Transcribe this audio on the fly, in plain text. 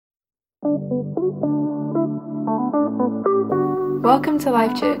Welcome to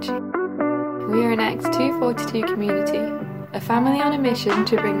Life Church. We are an Acts 242 community, a family on a mission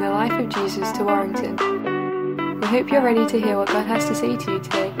to bring the life of Jesus to Warrington. We hope you're ready to hear what God has to say to you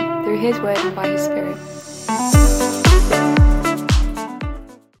today through His Word and by His Spirit.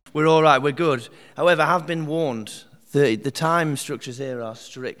 We're all right, we're good. However, I have been warned. The time structures here are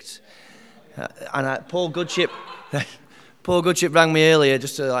strict. Paul Goodship rang me earlier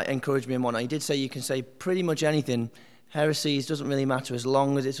just to encourage me and whatnot. He did say you can say pretty much anything. Heresies doesn't really matter as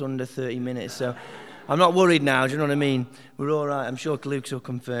long as it's under 30 minutes. So I'm not worried now, do you know what I mean? We're all right. I'm sure Luke will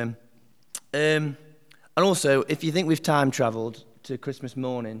confirm. And also, if you think we've time travelled to Christmas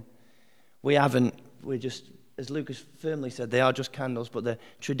morning, we haven't. We're just, as Lucas firmly said, they are just candles, but the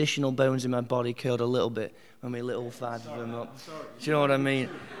traditional bones in my body curled a little bit when we lit all five of them up. Do you know what I mean?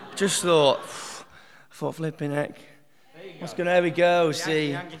 Just thought flipping heck. There we go,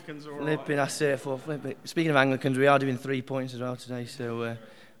 see. Flipping, I say it for flipping. Speaking of Anglicans, we are doing 3 points as well today, so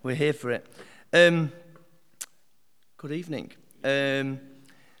we're here for it. Good evening. There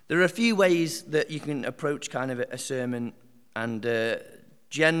are a few ways that you can approach kind of a sermon, and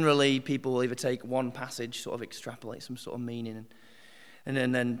generally people will either take one passage, sort of extrapolate some sort of meaning,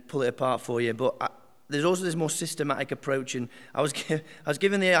 and then pull it apart for you. But there's also this more systematic approach, and I was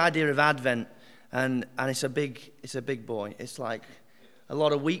given the idea of Advent. And it's a big boy. It's like a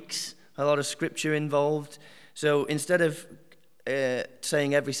lot of weeks, a lot of scripture involved. So instead of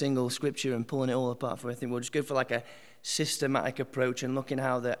saying every single scripture and pulling it all apart for everything, we'll just go for like a systematic approach and looking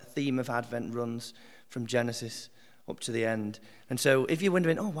how the theme of Advent runs from Genesis up to the end. And so if you're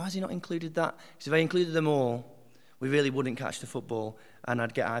wondering, why has he not included that? Because if I included them all, we really wouldn't catch the football and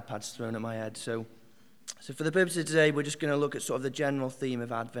I'd get iPads thrown at my head. So for the purpose of today, we're just going to look at sort of the general theme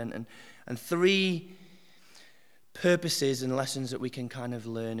of Advent and three purposes and lessons that we can kind of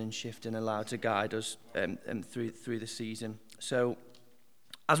learn and shift and allow to guide us through the season. So,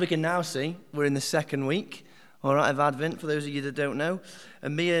 as we can now see, we're in the second week, all right, of Advent, for those of you that don't know.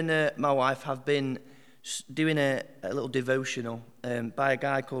 And me and my wife have been doing a little devotional by a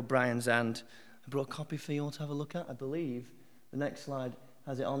guy called Brian Zand. I brought a copy for you all to have a look at, I believe. The next slide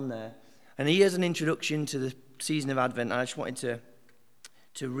has it on there. And he has an introduction to the season of Advent. I just wanted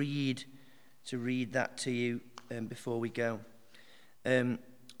to read that to you before we go.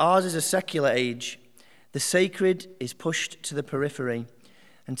 Ours is a secular age. The sacred is pushed to the periphery,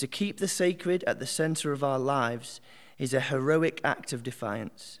 and to keep the sacred at the center of our lives is a heroic act of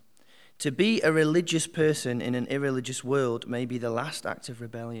defiance. To be a religious person in an irreligious world may be the last act of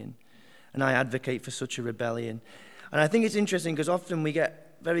rebellion, and I advocate for such a rebellion. And I think it's interesting because often we get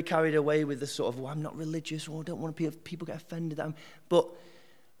very carried away with the sort of, I'm not religious, or I don't want people get offended. But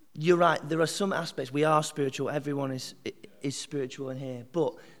you're right, there are some aspects, we are spiritual, everyone is spiritual in here,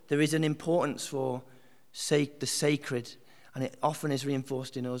 but there is an importance for the sacred, and it often is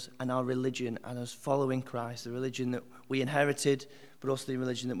reinforced in us and our religion and us following Christ, the religion that we inherited, but also the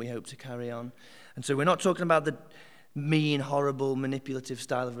religion that we hope to carry on. And so we're not talking about the mean, horrible, manipulative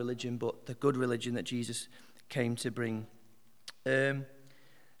style of religion, but the good religion that Jesus came to bring.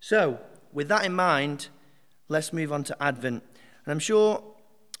 So, with that in mind, let's move on to Advent. And I'm sure,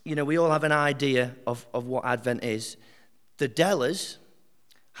 we all have an idea of what Advent is. The Dellers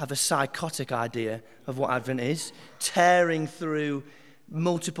have a psychotic idea of what Advent is, tearing through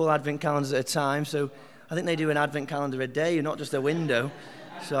multiple Advent calendars at a time. So, I think they do an Advent calendar a day, not just a window.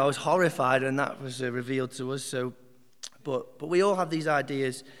 So, I was horrified when that was revealed to us. But we all have these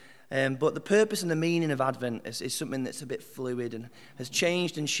ideas. But the purpose and the meaning of Advent is something that's a bit fluid and has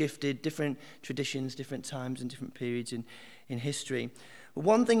changed and shifted, different traditions, different times and different periods in history. But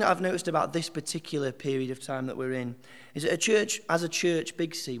one thing that I've noticed about this particular period of time that we're in is that as a church,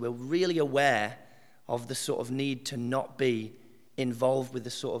 Big C, we're really aware of the sort of need to not be involved with the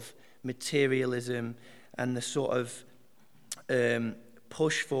sort of materialism and the sort of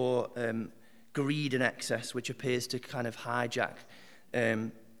push for greed and excess, which appears to kind of hijack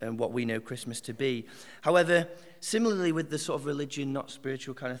and what we know Christmas to be. However, similarly with the sort of religion, not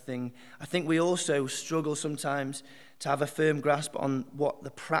spiritual kind of thing, I think we also struggle sometimes to have a firm grasp on what the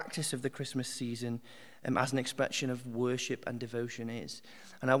practice of the Christmas season as an expression of worship and devotion is.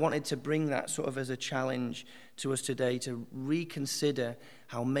 And I wanted to bring that sort of as a challenge to us today to reconsider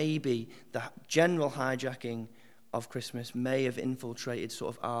how maybe the general hijacking of Christmas may have infiltrated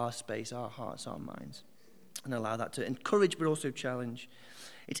sort of our space, our hearts, our minds, and allow that to encourage but also challenge.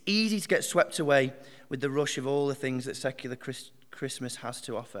 It's easy to get swept away with the rush of all the things that secular Christmas has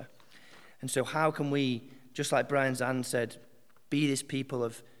to offer. And so how can we, just like Brian Zand said, be this people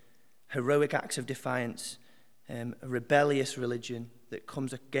of heroic acts of defiance, a rebellious religion, that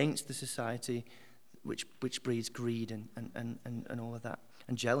comes against the society which breeds greed and all of that,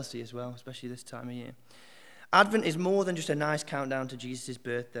 and jealousy as well, especially this time of year. Advent is more than just a nice countdown to Jesus'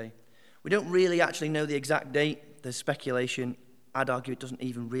 birthday. We don't really actually know the exact date. There's speculation. I'd argue it doesn't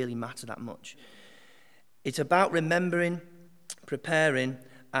even really matter that much. It's about remembering, preparing,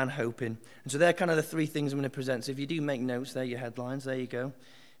 and hoping. And so they're kind of the three things I'm going to present. So if you do make notes, they're your headlines. There you go.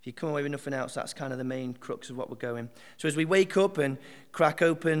 If you come away with nothing else, that's kind of the main crux of what we're going. So as we wake up and crack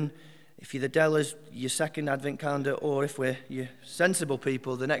open, if you're the Dellers, your second Advent calendar, or if you're sensible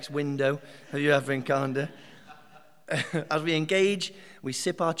people, the next window of your Advent calendar. As we engage, we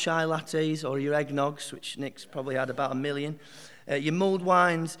sip our chai lattes or your eggnogs, which Nick's probably had about 1 million, your mulled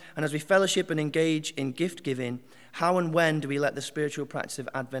wines, and as we fellowship and engage in gift giving, how and when do we let the spiritual practice of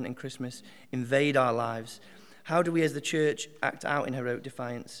Advent and Christmas invade our lives? How do we as the church act out in heroic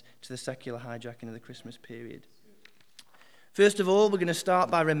defiance to the secular hijacking of the Christmas period? First of all, we're going to start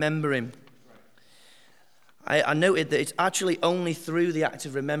by remembering. I noted that it's actually only through the act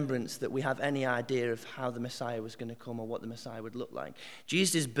of remembrance that we have any idea of how the Messiah was going to come or what the Messiah would look like.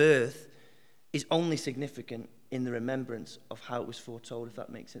 Jesus' birth is only significant in the remembrance of how it was foretold, if that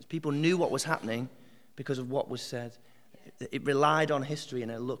makes sense. People knew what was happening because of what was said. It relied on history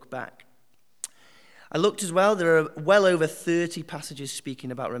and a look back. I looked as well, there are well over 30 passages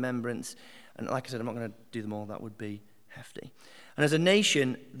speaking about remembrance. And like I said, I'm not going to do them all, that would be hefty. And as a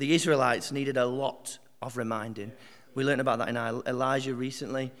nation, the Israelites needed a lot of reminding. We learned about that in Elijah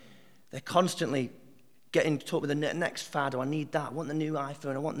recently. They're constantly getting taught with the next fad. Oh, I need that. I want the new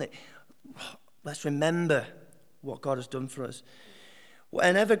iPhone. I want the... Let's remember what God has done for us.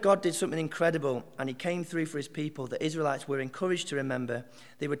 Whenever God did something incredible and he came through for his people, the Israelites were encouraged to remember.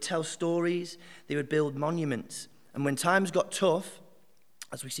 They would tell stories. They would build monuments. And when times got tough,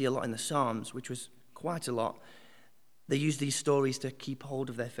 as we see a lot in the Psalms, which was quite a lot, they used these stories to keep hold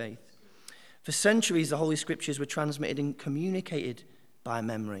of their faith. For centuries, the Holy Scriptures were transmitted and communicated by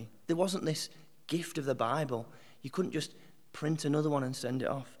memory. There wasn't this gift of the Bible. You couldn't just print another one and send it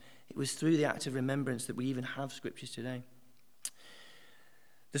off. It was through the act of remembrance that we even have Scriptures today.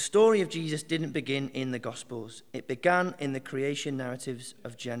 The story of Jesus didn't begin in the Gospels. It began in the creation narratives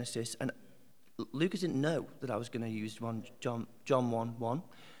of Genesis. And Lucas didn't know that I was going to use John 1:1,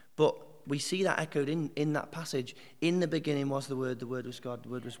 but we see that echoed in that passage. In the beginning was the Word was God, the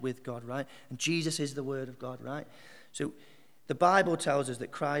Word was with God, right? And Jesus is the Word of God, right? So the Bible tells us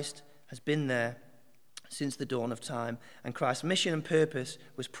that Christ has been there since the dawn of time, and Christ's mission and purpose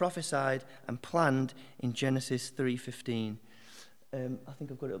was prophesied and planned in Genesis 3:15. I think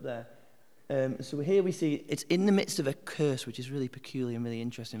I've got it up there. So here we see it's in the midst of a curse, which is really peculiar and really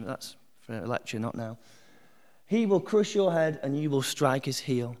interesting, but that's for a lecture, not now. He will crush your head and you will strike his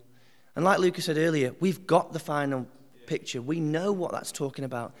heel. And like Lucas said earlier, we've got the final picture. We know what that's talking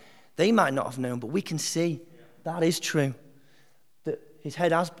about. They might not have known, but we can see that is true. That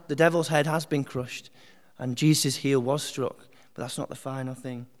the devil's head has been crushed, and Jesus' heel was struck, but that's not the final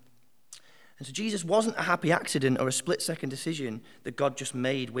thing. And so Jesus wasn't a happy accident or a split-second decision that God just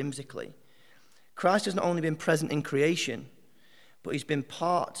made whimsically. Christ has not only been present in creation, but he's been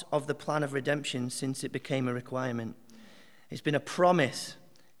part of the plan of redemption since it became a requirement. It's been a promise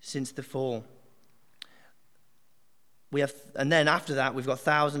since the fall. And then after that, we've got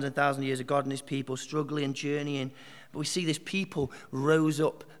thousands and thousands of years of God and his people struggling and journeying. But we see this people rose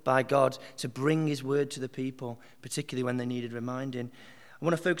up by God to bring his word to the people, particularly when they needed reminding. I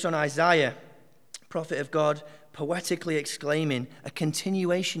want to focus on Isaiah, prophet of God, poetically exclaiming a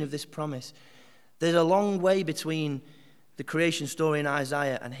continuation of this promise. There's a long way between the creation story in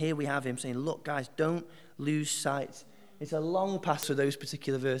Isaiah, and here we have him saying, look, guys, don't lose sight. It's a long pass for those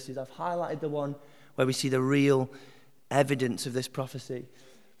particular verses. I've highlighted the one where we see the real evidence of this prophecy.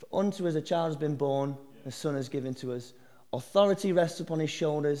 For unto us a child has been born, a son is given to us. Authority rests upon his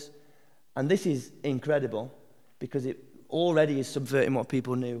shoulders. And this is incredible because it already is subverting what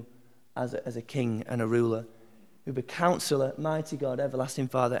people knew as a king and a ruler. Who be Counselor, Mighty God, Everlasting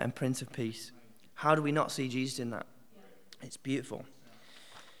Father, and Prince of Peace. How do we not see Jesus in that? It's beautiful.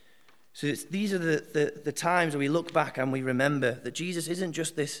 So these are the times where we look back and we remember that Jesus isn't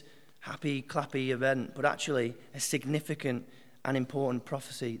just this happy, clappy event, but actually a significant and important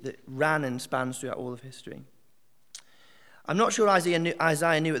prophecy that ran and spans throughout all of history. I'm not sure Isaiah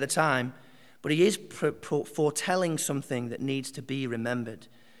knew at the time, but he is foretelling something that needs to be remembered.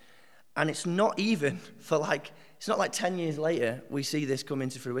 And it's not even it's not like 10 years later we see this come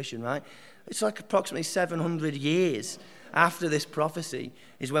into fruition, right? It's like approximately 700 years after this prophecy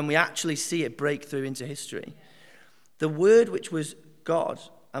is when we actually see it break through into history. The Word which was God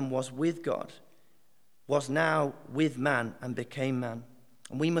and was with God was now with man and became man.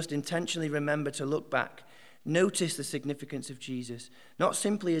 And we must intentionally remember to look back, notice the significance of Jesus, not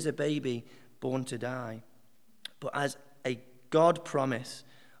simply as a baby born to die, but as a God promise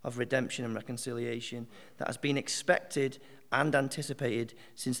of redemption and reconciliation that has been expected and anticipated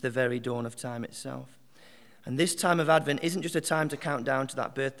since the very dawn of time itself. And this time of Advent isn't just a time to count down to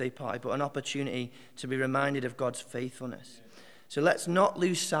that birthday party, but an opportunity to be reminded of God's faithfulness. So let's not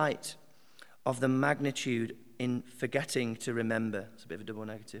lose sight of the magnitude in forgetting to remember. It's a bit of a double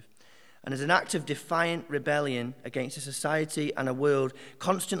negative. And as an act of defiant rebellion against a society and a world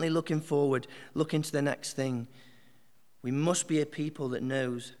constantly looking forward, looking to the next thing, we must be a people that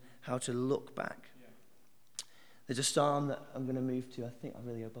knows how to look back. There's a psalm that I'm going to move to. I think I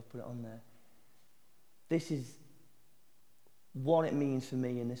really hope I'll put it on there. This is what it means for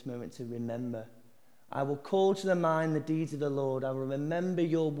me in this moment to remember. I will call to the mind the deeds of the Lord. I will remember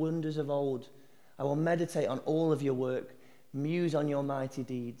your wonders of old. I will meditate on all of your work, muse on your mighty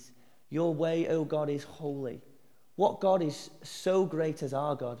deeds. Your way, O God, is holy. What God is so great as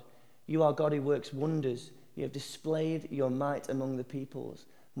our God? You are God who works wonders. You have displayed your might among the peoples,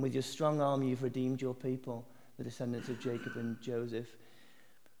 and with your strong arm you've redeemed your people, the descendants of Jacob and Joseph.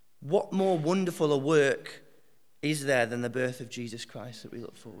 What more wonderful a work is there than the birth of Jesus Christ that we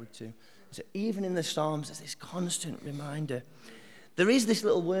look forward to? So even in the Psalms, there's this constant reminder. There is this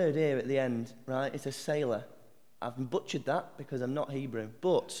little word here at the end, right? It's a sailor. I've butchered that because I'm not Hebrew,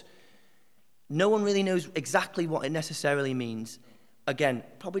 but no one really knows exactly what it necessarily means. Again,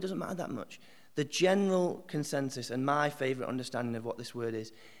 probably doesn't matter that much. The general consensus and my favourite understanding of what this word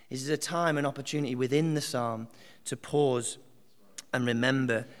is a time and opportunity within the psalm to pause and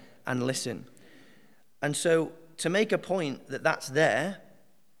remember and listen. And so to make a point that that's there,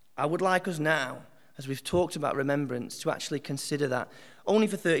 I would like us now, as we've talked about remembrance, to actually consider that only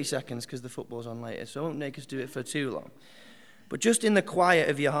for 30 seconds because the football's on later, so I won't make us do it for too long. But just in the quiet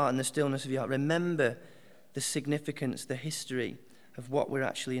of your heart and the stillness of your heart, remember the significance, the history of what we're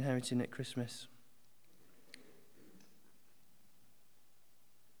actually inheriting at Christmas.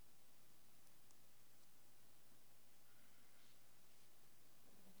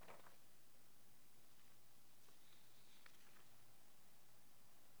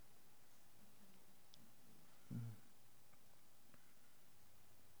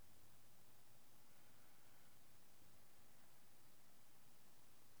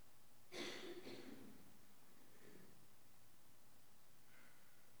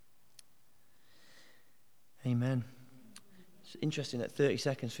 Amen. It's interesting that 30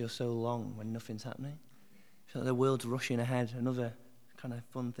 seconds feels so long when nothing's happening. I feel like the world's rushing ahead. Another kind of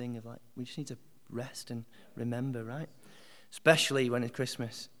fun thing of like, we just need to rest and remember, right? Especially when it's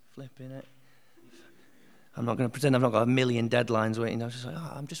Christmas. Flipping it. I'm not going to pretend I've not got a million deadlines waiting. I was just like,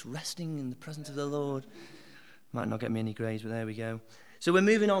 I'm just resting in the presence of the Lord. Might not get me any grades, but there we go. So we're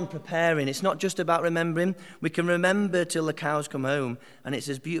moving on, preparing. It's not just about remembering. We can remember till the cows come home, and it's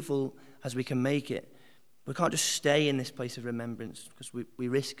as beautiful as we can make it. We can't just stay in this place of remembrance because we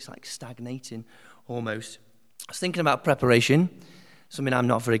risk like stagnating almost. I was thinking about preparation, something I'm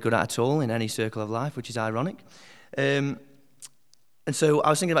not very good at all in any circle of life, which is ironic. And so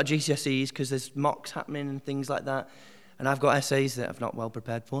I was thinking about GCSEs because there's mocks happening and things like that. And I've got essays that I'm not well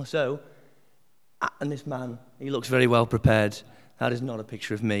prepared for. So, and this man, he looks very well prepared. That is not a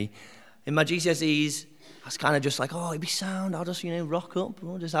picture of me. In my GCSEs, I was kind of just like, it'd be sound. I'll just, rock up.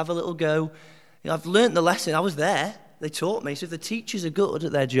 We'll just have a little go. I've learnt the lesson. I was there. They taught me. So if the teachers are good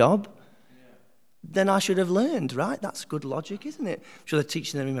at their job, then I should have learned, right? That's good logic, isn't it? I'm sure the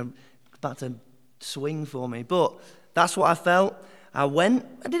teachers are about to swing for me. But that's what I felt. I went.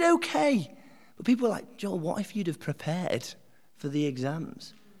 I did okay. But people were like, Joel, what if you'd have prepared for the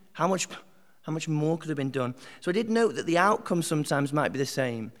exams? How much more could have been done? So I did note that the outcome sometimes might be the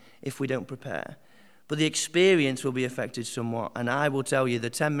same if we don't prepare. But the experience will be affected somewhat. And I will tell you, the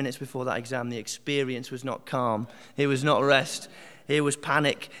 10 minutes before that exam, the experience was not calm. It was not rest. It was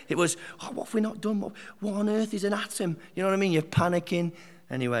panic. It was, what have we not done? What on earth is an atom? You know what I mean? You're panicking.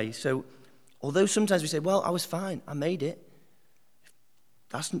 Anyway, so although sometimes we say, well, I was fine. I made it.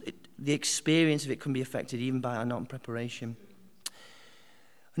 The experience of it can be affected even by our non-preparation.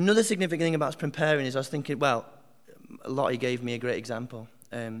 Another significant thing about preparing is I was thinking, well, Lottie gave me a great example.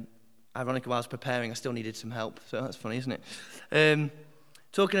 Ironically, while I was preparing, I still needed some help. So that's funny, isn't it?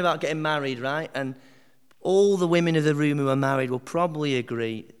 Talking about getting married, right? And all the women of the room who are married will probably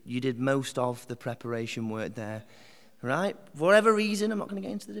agree you did most of the preparation work there, right? For whatever reason, I'm not going to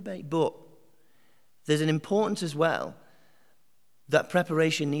get into the debate. But there's an importance as well that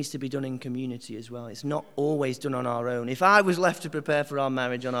preparation needs to be done in community as well. It's not always done on our own. If I was left to prepare for our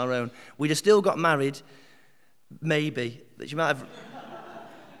marriage on our own, we'd have still got married, maybe. She might have...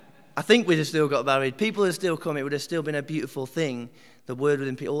 think we'd have still got married. People would have still come. It would have still been a beautiful thing. The word would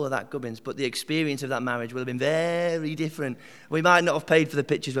have been all of that gubbins. But the experience of that marriage would have been very different. We might not have paid for the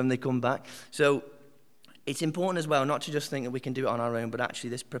pictures when they come back. So it's important as well not to just think that we can do it on our own, but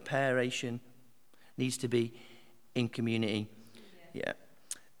actually this preparation needs to be in community. Yeah.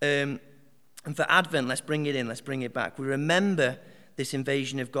 And for Advent, let's bring it in. Let's bring it back. We remember this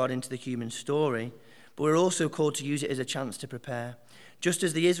invasion of God into the human story, but we're also called to use it as a chance to prepare. Just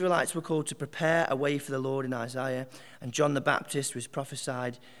as the Israelites were called to prepare a way for the Lord in Isaiah, and John the Baptist was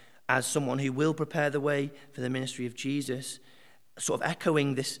prophesied as someone who will prepare the way for the ministry of Jesus, sort of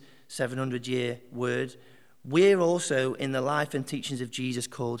echoing this 700-year word, we're also in the life and teachings of Jesus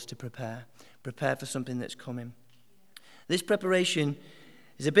called to prepare for something that's coming. This preparation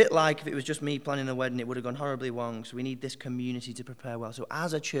is a bit like if it was just me planning a wedding, it would have gone horribly wrong. So we need this community to prepare well. So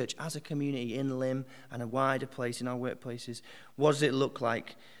as a church, as a community in Lim and a wider place in our workplaces, what does it look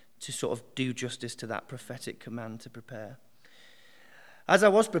like to sort of do justice to that prophetic command to prepare? As I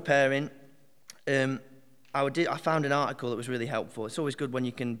was preparing, I found an article that was really helpful. It's always good when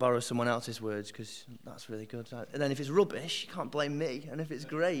you can borrow someone else's words because that's really good. And then if it's rubbish, you can't blame me. And if it's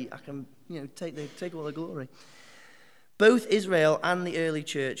great, I can take all the glory. Both Israel and the early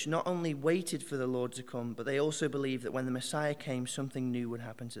church not only waited for the Lord to come, but they also believed that when the Messiah came, something new would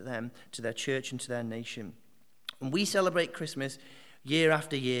happen to them, to their church and to their nation. And we celebrate Christmas year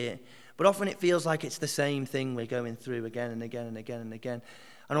after year, but often it feels like it's the same thing we're going through again and again and again and again.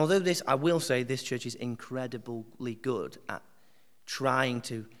 And although I will say this church is incredibly good at trying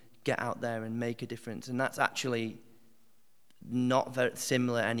to get out there and make a difference, and that's actually not very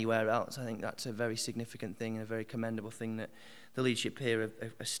similar anywhere else. I think that's a very significant thing and a very commendable thing that the leadership here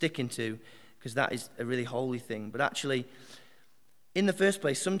are sticking to, because that is a really holy thing. But actually, in the first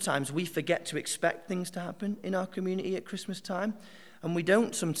place, sometimes we forget to expect things to happen in our community at Christmas time, and we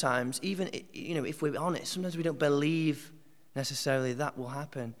don't sometimes, even if we're honest, sometimes we don't believe necessarily that will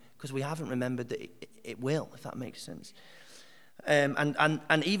happen because we haven't remembered that it will, if that makes sense.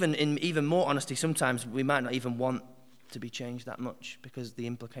 And even more honesty, sometimes we might not even want to be changed that much because the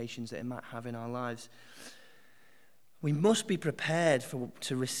implications that it might have in our lives. We must be prepared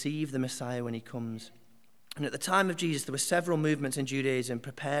to receive the Messiah when he comes. And at the time of Jesus, there were several movements in Judaism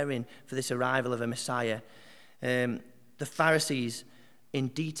preparing for this arrival of a Messiah. The Pharisees,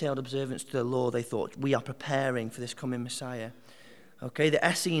 in detailed observance to the law, they thought, we are preparing for this coming Messiah. Okay, the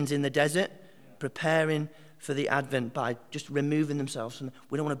Essenes in the desert, preparing for the Advent by just removing themselves from,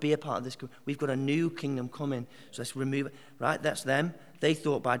 we don't want to be a part of this. We've got a new kingdom coming, so let's remove it. Right, that's them. They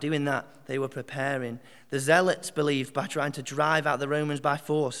thought by doing that, they were preparing. The Zealots believed by trying to drive out the Romans by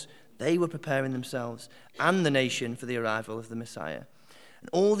force, they were preparing themselves and the nation for the arrival of the Messiah. And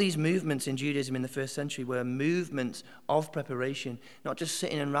all these movements in Judaism in the first century were movements of preparation, not just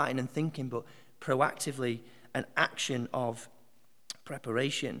sitting and writing and thinking, but proactively an action of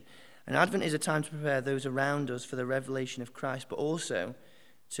preparation. And Advent is a time to prepare those around us for the revelation of Christ, but also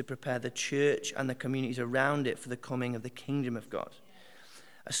to prepare the church and the communities around it for the coming of the kingdom of God.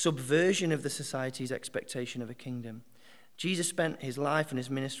 A subversion of the society's expectation of a kingdom. Jesus spent his life and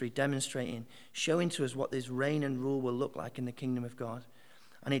his ministry demonstrating, showing to us what this reign and rule will look like in the kingdom of God.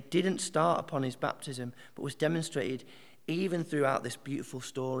 And it didn't start upon his baptism, but was demonstrated even throughout this beautiful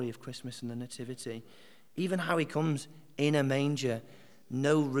story of Christmas and the Nativity. Even how he comes in a manger,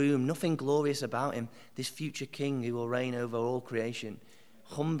 no room, nothing glorious about him. This future king who will reign over all creation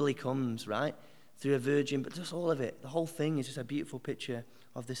humbly comes, right? Through a virgin, but just all of it. The whole thing is just a beautiful picture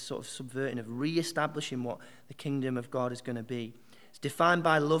of this sort of subverting, of re-establishing what the kingdom of God is going to be. It's defined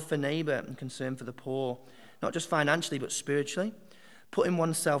by love for neighbour and concern for the poor, not just financially, but spiritually. Putting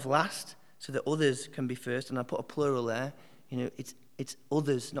oneself last so that others can be first, and I put a plural there. It's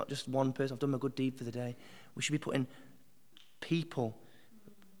others, not just one person. I've done my good deed for the day. We should be putting people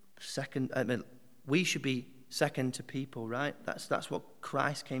second. We should be second to people, right? That's what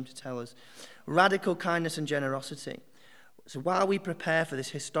Christ came to tell us. Radical kindness and generosity. So while we prepare for this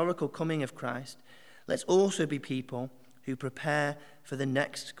historical coming of Christ, let's also be people who prepare for the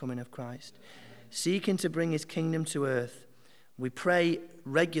next coming of Christ, seeking to bring his kingdom to earth. We pray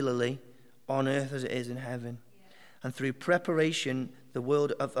regularly on earth as it is in heaven. And through preparation, through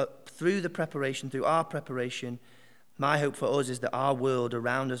our preparation, my hope for us is that our world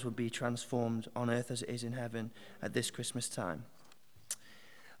around us would be transformed on earth as it is in heaven at this Christmas time.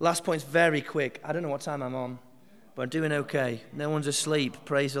 Last point's very quick. I don't know what time I'm on, but I'm doing okay. No one's asleep.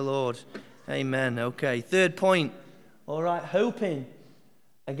 Praise the Lord. Amen. Okay. Third point. All right. Hoping.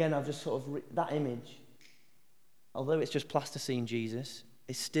 Again, I've just sort of that image. Although it's just plasticine Jesus,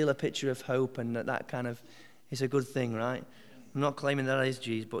 it's still a picture of hope, and that kind of is a good thing, right? I'm not claiming that is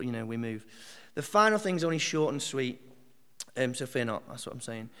G's, but, we move. The final thing's only short and sweet, so fear not, that's what I'm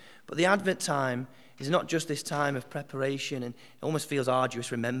saying. But the Advent time is not just this time of preparation, and it almost feels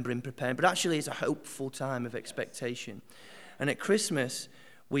arduous, remembering, preparing, but actually it's a hopeful time of expectation. And at Christmas,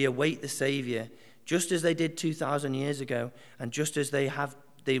 we await the Saviour, just as they did 2,000 years ago, and just as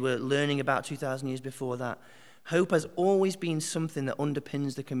they were learning about 2,000 years before that. Hope has always been something that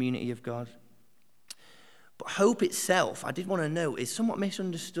underpins the community of God. But hope itself, I did want to note, is somewhat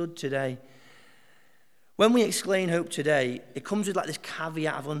misunderstood today. When we explain hope today, it comes with like this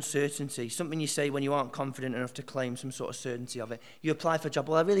caveat of uncertainty, something you say when you aren't confident enough to claim some sort of certainty of it. You apply for a job,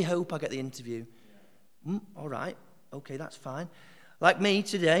 well, I really hope I get the interview. All right, okay, that's fine. Like me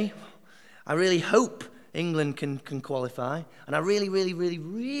today, I really hope England can qualify, and I really, really, really,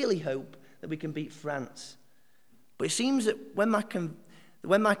 really hope that we can beat France. But it seems that when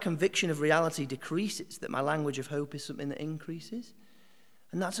my conviction of reality decreases, that my language of hope is something that increases.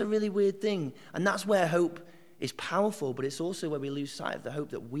 And that's a really weird thing. And that's where hope is powerful, but it's also where we lose sight of the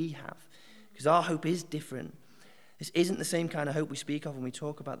hope that we have. Because our hope is different. This isn't the same kind of hope we speak of when we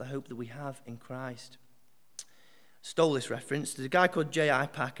talk about the hope that we have in Christ. Stole this reference. There's a guy called J.I.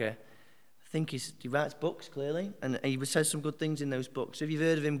 Packer. I think he writes books, clearly, and he says some good things in those books. So if you've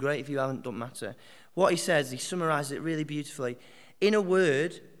heard of him, great. If you haven't, don't matter. What he says, he summarizes it really beautifully. In a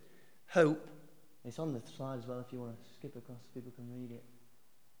word, hope, it's on the slide as well if you want to skip across, people can read it.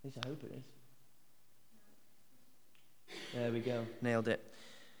 At least I hope it is. There we go, nailed it.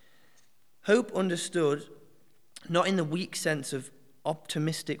 Hope understood, not in the weak sense of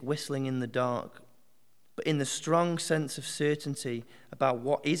optimistic whistling in the dark, but in the strong sense of certainty about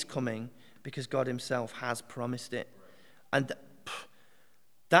what is coming because God himself has promised it. And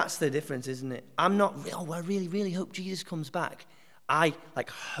that's the difference, isn't it? I'm not, I really, really hope Jesus comes back. I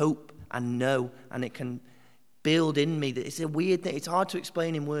hope and know, and it can build in me that it's a weird thing. It's hard to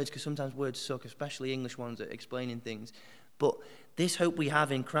explain in words because sometimes words suck, especially English ones at explaining things. But this hope we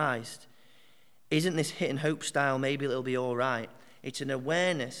have in Christ isn't this hit and hope style, maybe it'll be all right. It's an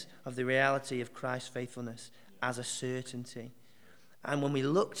awareness of the reality of Christ's faithfulness as a certainty. And when we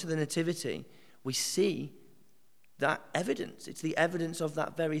look to the Nativity, we see that evidence. It's the evidence of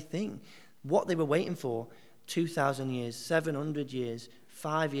that very thing. What they were waiting for 2,000 years, 700 years,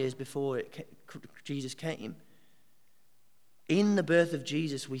 5 years before Jesus came. In the birth of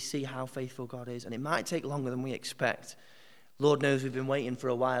Jesus, we see how faithful God is, and it might take longer than we expect. Lord knows we've been waiting for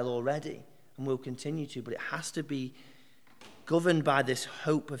a while already, and we'll continue to, but it has to be governed by this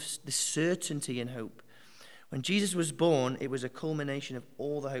hope, of this certainty in hope. When Jesus was born, it was a culmination of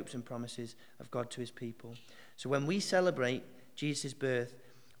all the hopes and promises of God to his people. So when we celebrate Jesus' birth,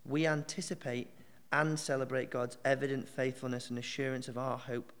 we anticipate and celebrate God's evident faithfulness and assurance of our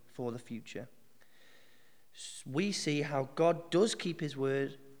hope for the future. We see how God does keep his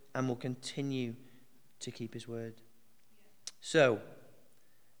word and will continue to keep his word. So,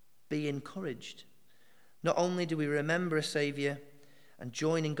 be encouraged. Not only do we remember a Saviour and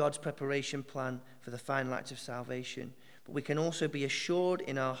join in God's preparation plan for the final act of salvation, but we can also be assured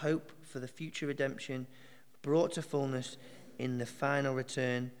in our hope for the future redemption brought to fullness in the final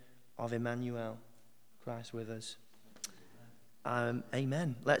return of Emmanuel, Christ with us.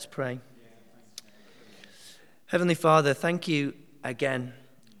 Amen. Let's pray. Heavenly Father, thank you again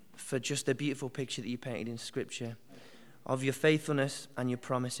for just the beautiful picture that you painted in Scripture of your faithfulness and your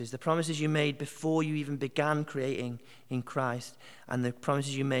promises. The promises you made before you even began creating in Christ, and the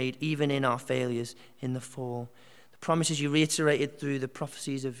promises you made even in our failures in the fall. The promises you reiterated through the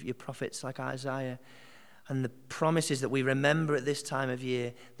prophecies of your prophets like Isaiah, and the promises that we remember at this time of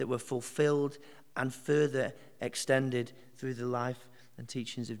year that were fulfilled and further extended through the life and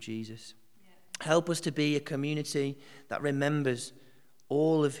teachings of Jesus. Help us to be a community that remembers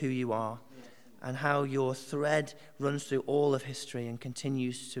all of who you are and how your thread runs through all of history and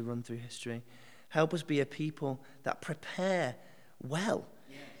continues to run through history. Help us be a people that prepare well.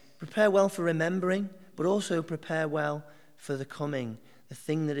 Prepare well for remembering, but also prepare well for the coming, the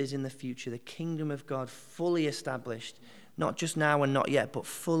thing that is in the future, the kingdom of God fully established, not just now and not yet, but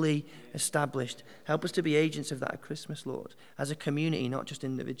fully established. Help us to be agents of that at Christmas, Lord, as a community, not just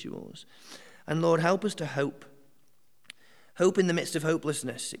individuals. And Lord, help us to hope. Hope in the midst of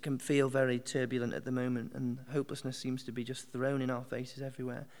hopelessness. It can feel very turbulent at the moment, and hopelessness seems to be just thrown in our faces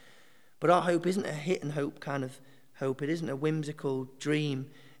everywhere. But our hope isn't a hit and hope kind of hope. It isn't a whimsical dream.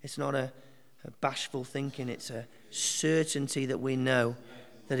 It's not a bashful thinking. It's a certainty that we know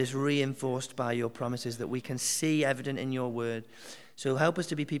that is reinforced by your promises, that we can see evident in your word. So help us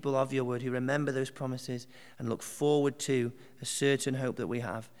to be people of your word who remember those promises and look forward to a certain hope that we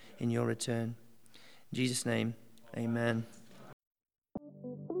have in your return. In Jesus' name, amen.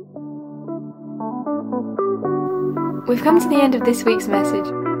 We've come to the end of this week's message.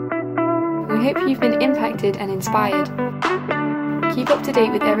 We hope you've been impacted and inspired. Keep up to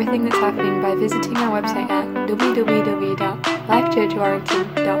date with everything that's happening by visiting our website at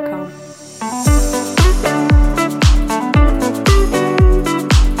www.lifechurchwarrington.com.